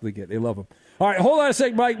can possibly get. They love them. All right, hold on a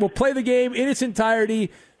sec, Mike. We'll play the game in its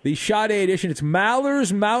entirety. The Sade edition. It's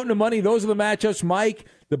Maller's Mountain of Money. Those are the matchups. Mike,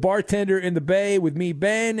 the bartender in the Bay, with me,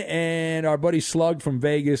 Ben, and our buddy Slug from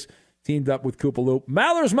Vegas, teamed up with Koopaloop.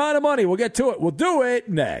 Maller's Mountain of Money. We'll get to it. We'll do it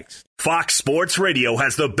next. Fox Sports Radio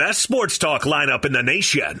has the best sports talk lineup in the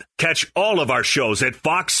nation. Catch all of our shows at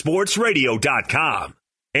foxsportsradio.com.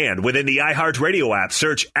 And within the iHeartRadio app,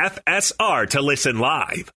 search FSR to listen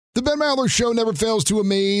live. The Ben Maller Show never fails to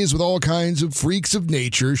amaze with all kinds of freaks of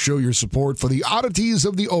nature. Show your support for the oddities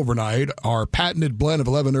of the overnight. Our patented blend of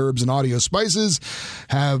 11 herbs and audio spices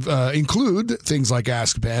have include things like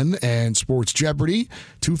Ask Ben and Sports Jeopardy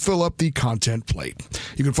to fill up the content plate.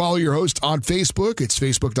 You can follow your host on Facebook. It's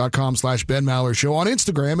facebook.com/Ben Maller Show. On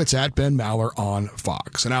Instagram, it's at Ben Maller on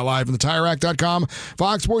Fox. And now live from the TireRack.com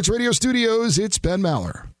Fox Sports Radio studios, it's Ben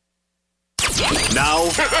Maller. Now,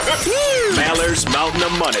 Maller's Mountain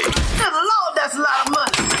of Money. Good Lord, that's a lot of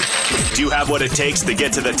money. Do you have what it takes to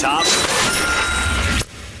get to the top?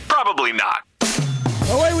 Probably not.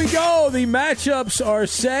 Away we go. The matchups are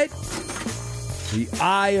set. The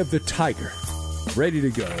Eye of the Tiger. Ready to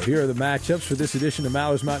go. Here are the matchups for this edition of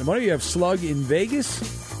Maller's Mountain of Money. You have Slug in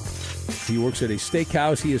Vegas. He works at a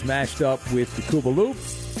steakhouse. He is matched up with the Koopaloop.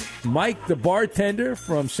 Mike, the bartender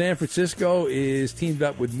from San Francisco, is teamed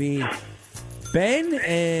up with me, Ben,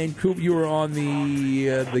 and Coop, you were on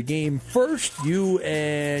the game first. You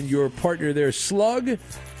and your partner there, Slug.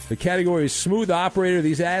 The category is smooth operator.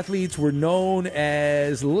 These athletes were known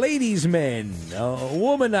as ladies' men,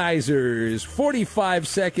 womanizers. 45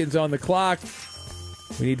 seconds on the clock.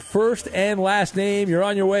 We need first and last name. You're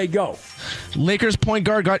on your way. Go. Lakers point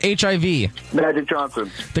guard got HIV. Magic Johnson.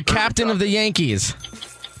 The captain of the Yankees.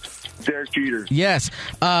 Derek Jeter. Yes.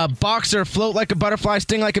 Boxer, float like a butterfly,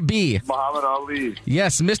 sting like a bee. Muhammad Ali.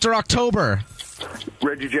 Yes. Mr. October.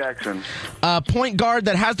 Reggie Jackson. Point guard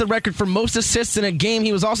that has the record for most assists in a game.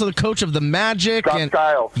 He was also the coach of the Magic. Scott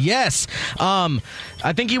Skiles. Yes.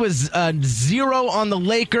 I think he was 0 on the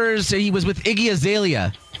Lakers. He was with Iggy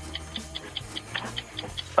Azalea.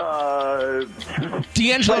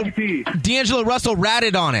 D'Angelo Russell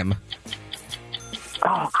ratted on him.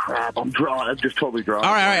 Oh, crap. I'm just totally drawing.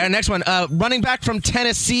 All right. Next one. Running back from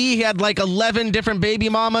Tennessee. He had like 11 different baby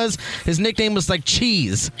mamas. His nickname was like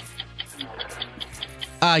Cheese.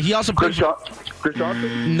 He also Chris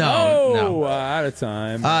Johnson? No. Out of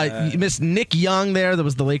time. You missed Nick Young there. That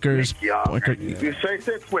was the Lakers. Nick Young. You say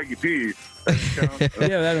Swaggy P.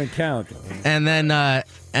 Yeah, that doesn't count.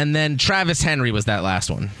 And then Travis Henry was that last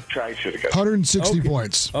one. Try should have got 160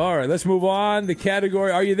 points. All right, let's move on. The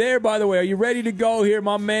category. Are you there, by the way? Are you ready to go here,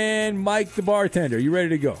 my man, Mike the bartender? You ready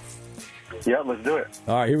to go? Yeah, let's do it.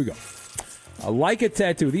 All right, here we go. Like a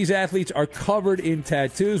tattoo. These athletes are covered in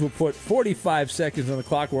tattoos. We'll put 45 seconds on the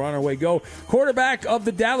clock. We're on our way. Go. Quarterback of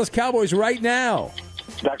the Dallas Cowboys right now.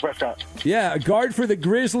 Dak Prescott. Yeah, a guard for the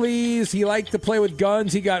Grizzlies. He liked to play with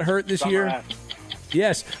guns. He got hurt this year.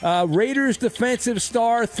 Yes. Raiders defensive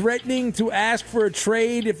star threatening to ask for a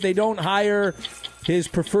trade if they don't hire his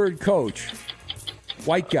preferred coach.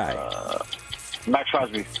 White guy. Max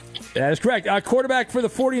Crosby. That is correct. Quarterback for the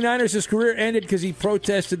 49ers. His career ended because he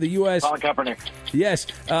protested the U.S. Colin Kaepernick. Yes.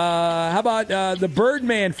 How about the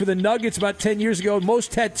Birdman for the Nuggets about 10 years ago?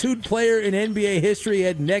 Most tattooed player in NBA history. He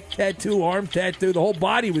had neck tattoo, arm tattoo. The whole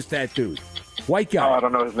body was tattooed. White guy. Oh, I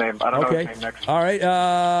don't know his name. I don't know his name next. All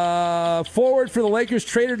right. Forward for the Lakers,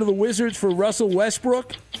 traded to the Wizards for Russell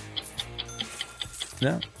Westbrook.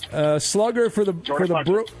 No. Slugger for the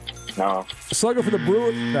No. Slugger for the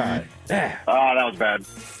Brewers. All right. That was bad.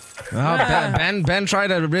 Ben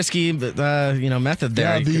tried a risky, method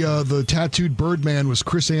there. Yeah, the tattooed Birdman was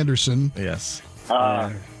Chris Anderson. Yes.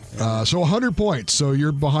 So 100 points. So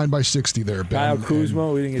you're behind by 60 there, Ben. Kyle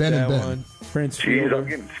Kuzma, we didn't get that one. Prince Jeez, I'm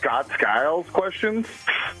getting Scott Skiles questions.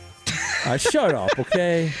 Shut up,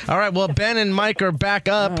 okay? All right, well, Ben and Mike are back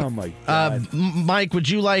up. Oh, my God. Mike, would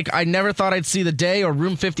you like I Never Thought I'd See the Day or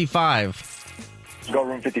Room 55? Go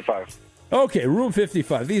Room 55. Okay, Room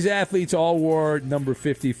 55. These athletes all wore number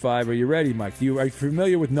 55. Are you ready, Mike? Are you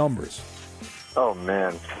familiar with numbers? Oh,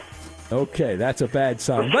 man. Okay, that's a bad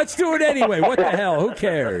sign. Let's do it anyway. What the hell? Who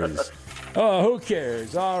cares? Oh, who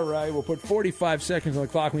cares? All right, we'll put 45 seconds on the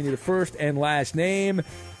clock. We need a first and last name,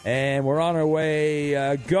 and we're on our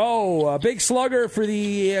way. Go. Big slugger for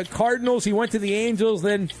the Cardinals. He went to the Angels,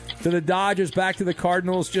 then to the Dodgers, back to the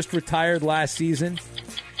Cardinals. Just retired last season.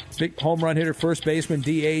 Big home run hitter, first baseman,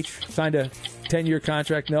 DH. Signed a 10-year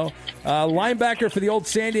contract, no. Linebacker for the old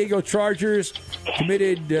San Diego Chargers.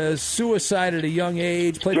 Committed suicide at a young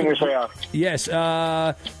age. Yes.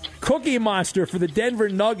 Cookie Monster for the Denver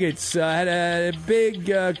Nuggets. Had a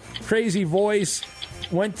big, crazy voice.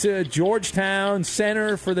 Went to Georgetown,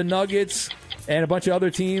 center for the Nuggets and a bunch of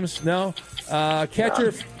other teams. No.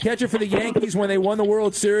 Catcher for the Yankees when they won the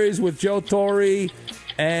World Series with Joe Torre.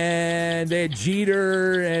 And they had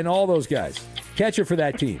Jeter and all those guys. Catcher for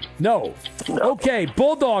that team. No. Okay,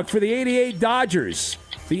 Bulldog for the 88 Dodgers.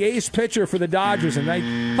 The ace pitcher for the Dodgers.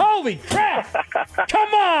 Holy crap!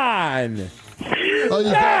 Come on! Oh,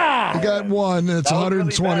 you got one. It's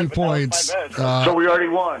 120 points. So we already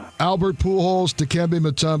won. Albert Pujols, Dikembe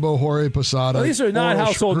Mutombo, Jorge Posada. Well, these are not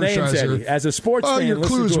household names, Eddie. As a sports fan, your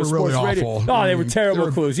clues were really awful. Oh, they were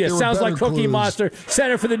terrible clues. Yeah, sounds like Cookie Monster,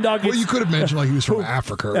 center for the Nuggets. Well, you could have mentioned like he was from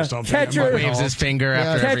Africa or something. Catcher waves his finger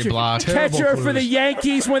after every block. Catcher for the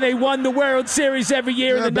Yankees when they won the World Series every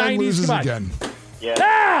year in the 90s. Loses again.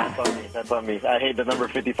 Yeah, that's on me. I hate the number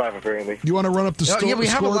 55, apparently. You want to run up the score? Yeah, we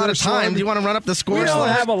have a lot of time. Do you want to run up the score? We don't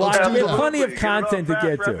have a lot. We have plenty of content to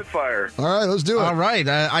get to. All right, let's do it. All right.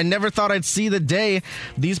 I never thought I'd see the day.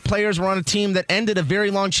 These players were on a team that ended a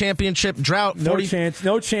very long championship drought. No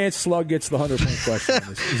chance Slug gets the 100-point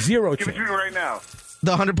question. Zero chance. Give it to me right now. The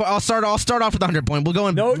 100 point. I'll start off with the 100 point. We'll go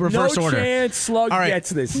in reverse order. No chance Slug gets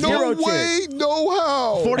this. No way, no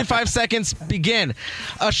how. 45 seconds, begin.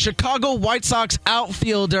 A Chicago White Sox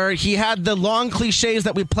outfielder. He had the long cliches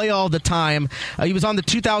that we play all the time. He was on the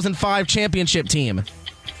 2005 championship team.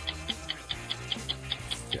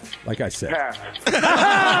 Like I said.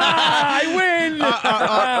 I win!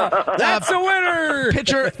 That's a winner!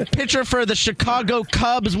 Pitcher for the Chicago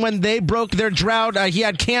Cubs when they broke their drought. He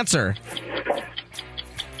had cancer.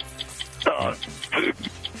 Oh,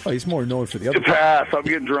 he's more known for the other. Pass. I'm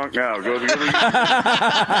getting drunk now. Go to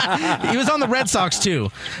the He was on the Red Sox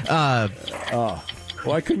too.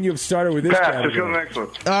 Why couldn't you have started with this guy? Let's go to the next one.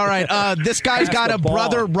 All right. This guy's got a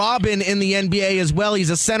brother Robin in the NBA as well.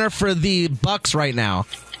 He's a center for the Bucks right now.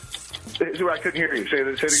 I couldn't hear you. Say it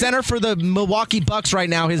again. Center for the Milwaukee Bucks right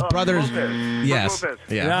now. His brother's. Yes.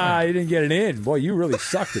 Yeah. Nah, you didn't get it in. Boy, you really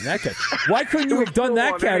sucked in that category. Why couldn't you have done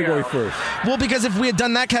that category first? Well, because if we had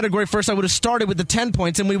done that category first, I would have started with the 10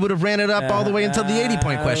 points, and we would have ran it up all the way until the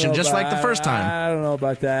 80-point question, just like the first time. I don't know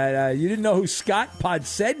about that. You didn't know who Scott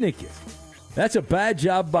Podsednik is. That's a bad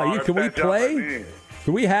job by you. Can we play?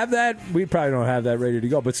 Can we have that? We probably don't have that ready to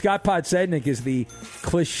go. But Scott Podsednik is the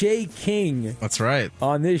cliche king. That's right.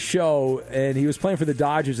 On this show, and he was playing for the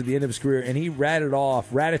Dodgers at the end of his career, and he ratted off,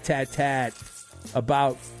 rat-a-tat-tat,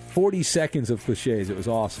 about 40 seconds of cliches. It was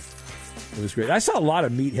awesome. It was great. I saw a lot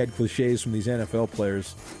of meathead cliches from these NFL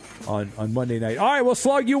players on Monday night. All right, well,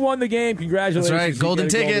 Slug, you won the game. Congratulations. That's right. Golden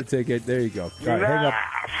ticket. There you go. All right, hang up.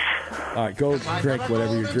 All right, go drink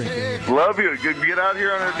whatever you're drinking. Love you. Get out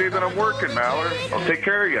here on a day that I'm working, Mallard. I'll take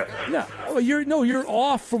care of you. No, you're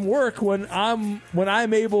off from work when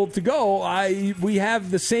I'm able to go. We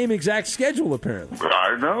have the same exact schedule apparently.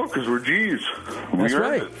 I know, because we're G's. That's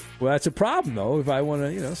right. Well, that's a problem though. If I want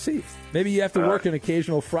to, see, maybe you have to work an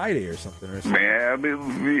occasional Friday or something. Man,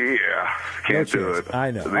 can't do it.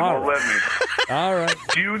 I know. They won't let me. All right.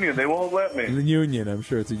 It's union. They won't let me. The union. I'm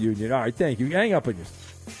sure it's a union. All right. Thank you. Hang up on you.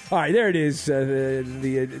 All right, there it is,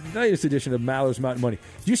 the latest edition of Maller's Mountain Money.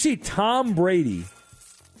 Did you see Tom Brady?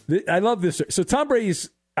 I love this. So Tom Brady's,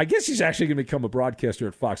 I guess he's actually going to become a broadcaster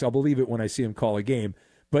at Fox. I'll believe it when I see him call a game.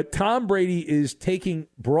 But Tom Brady is taking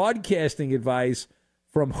broadcasting advice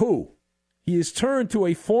from who? He has turned to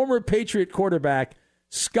a former Patriot quarterback,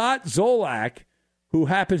 Scott Zolak, who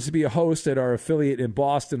happens to be a host at our affiliate in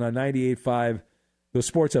Boston on 98.5. The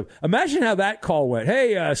Sports Hub. Imagine how that call went.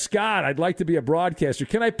 Hey, Scott, I'd like to be a broadcaster.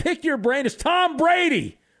 Can I pick your brain? It's Tom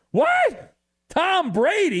Brady. What? Tom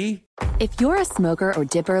Brady? If you're a smoker or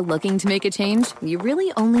dipper looking to make a change, you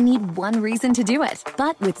really only need one reason to do it.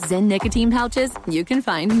 But with Zyn nicotine pouches, you can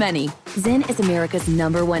find many. Zyn is America's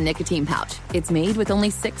 #1 nicotine pouch. It's made with only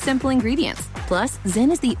 6 simple ingredients. Plus, Zyn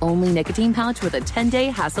is the only nicotine pouch with a 10-day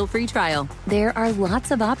hassle-free trial. There are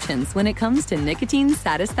lots of options when it comes to nicotine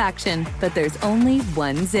satisfaction, but there's only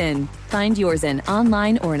one Zyn. Find your Zyn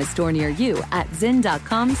online or in a store near you at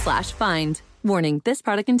zyn.com/find. Warning, this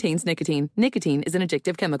product contains nicotine. Nicotine is an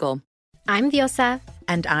addictive chemical. I'm Diosa.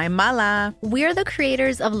 And I'm Mala. We're the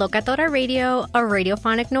creators of Locatora Radio, a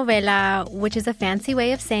radiophonic novela, which is a fancy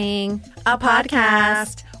way of saying a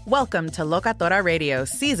podcast. Welcome to Locatora Radio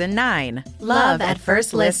Season 9. Love at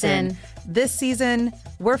First Listen. This season,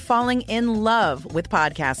 we're falling in love with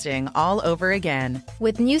podcasting all over again.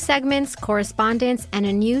 With new segments, correspondence, and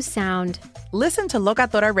a new sound. Listen to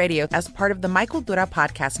Locatora Radio as part of the My Cultura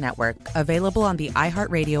Podcast Network, available on the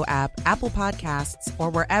iHeartRadio app, Apple Podcasts, or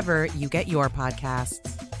wherever you get your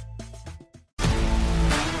podcasts.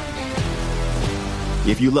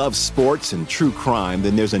 If you love sports and true crime,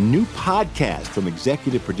 then there's a new podcast from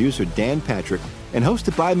executive producer Dan Patrick and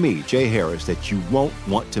hosted by me, Jay Harris, that you won't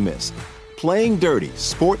want to miss. Playing Dirty: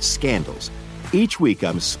 Sports Scandals. Each week,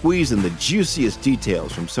 I'm squeezing the juiciest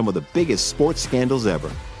details from some of the biggest sports scandals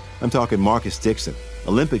ever. I'm talking Marcus Dixon,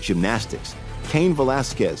 Olympic gymnastics, Cain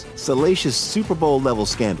Velasquez, salacious Super Bowl-level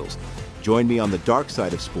scandals. Join me on the dark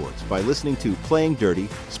side of sports by listening to Playing Dirty: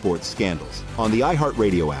 Sports Scandals on the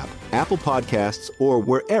iHeartRadio app, Apple Podcasts, or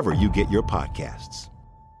wherever you get your podcasts.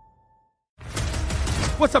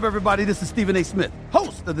 What's up, everybody? This is Stephen A. Smith,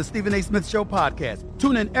 host of the Stephen A. Smith Show podcast.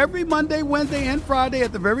 Tune in every Monday, Wednesday, and Friday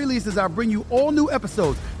at the very least as I bring you all new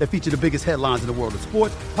episodes that feature the biggest headlines in the world of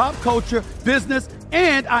sports, pop culture, business,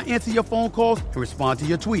 and I answer your phone calls and respond to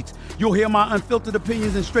your tweets. You'll hear my unfiltered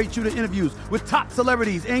opinions and straight-shooter interviews with top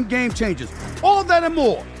celebrities and game changers. All of that and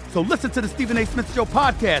more. So listen to the Stephen A. Smith Show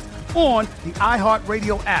podcast on the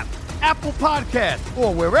iHeartRadio app, Apple Podcasts,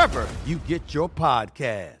 or wherever you get your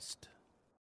podcasts.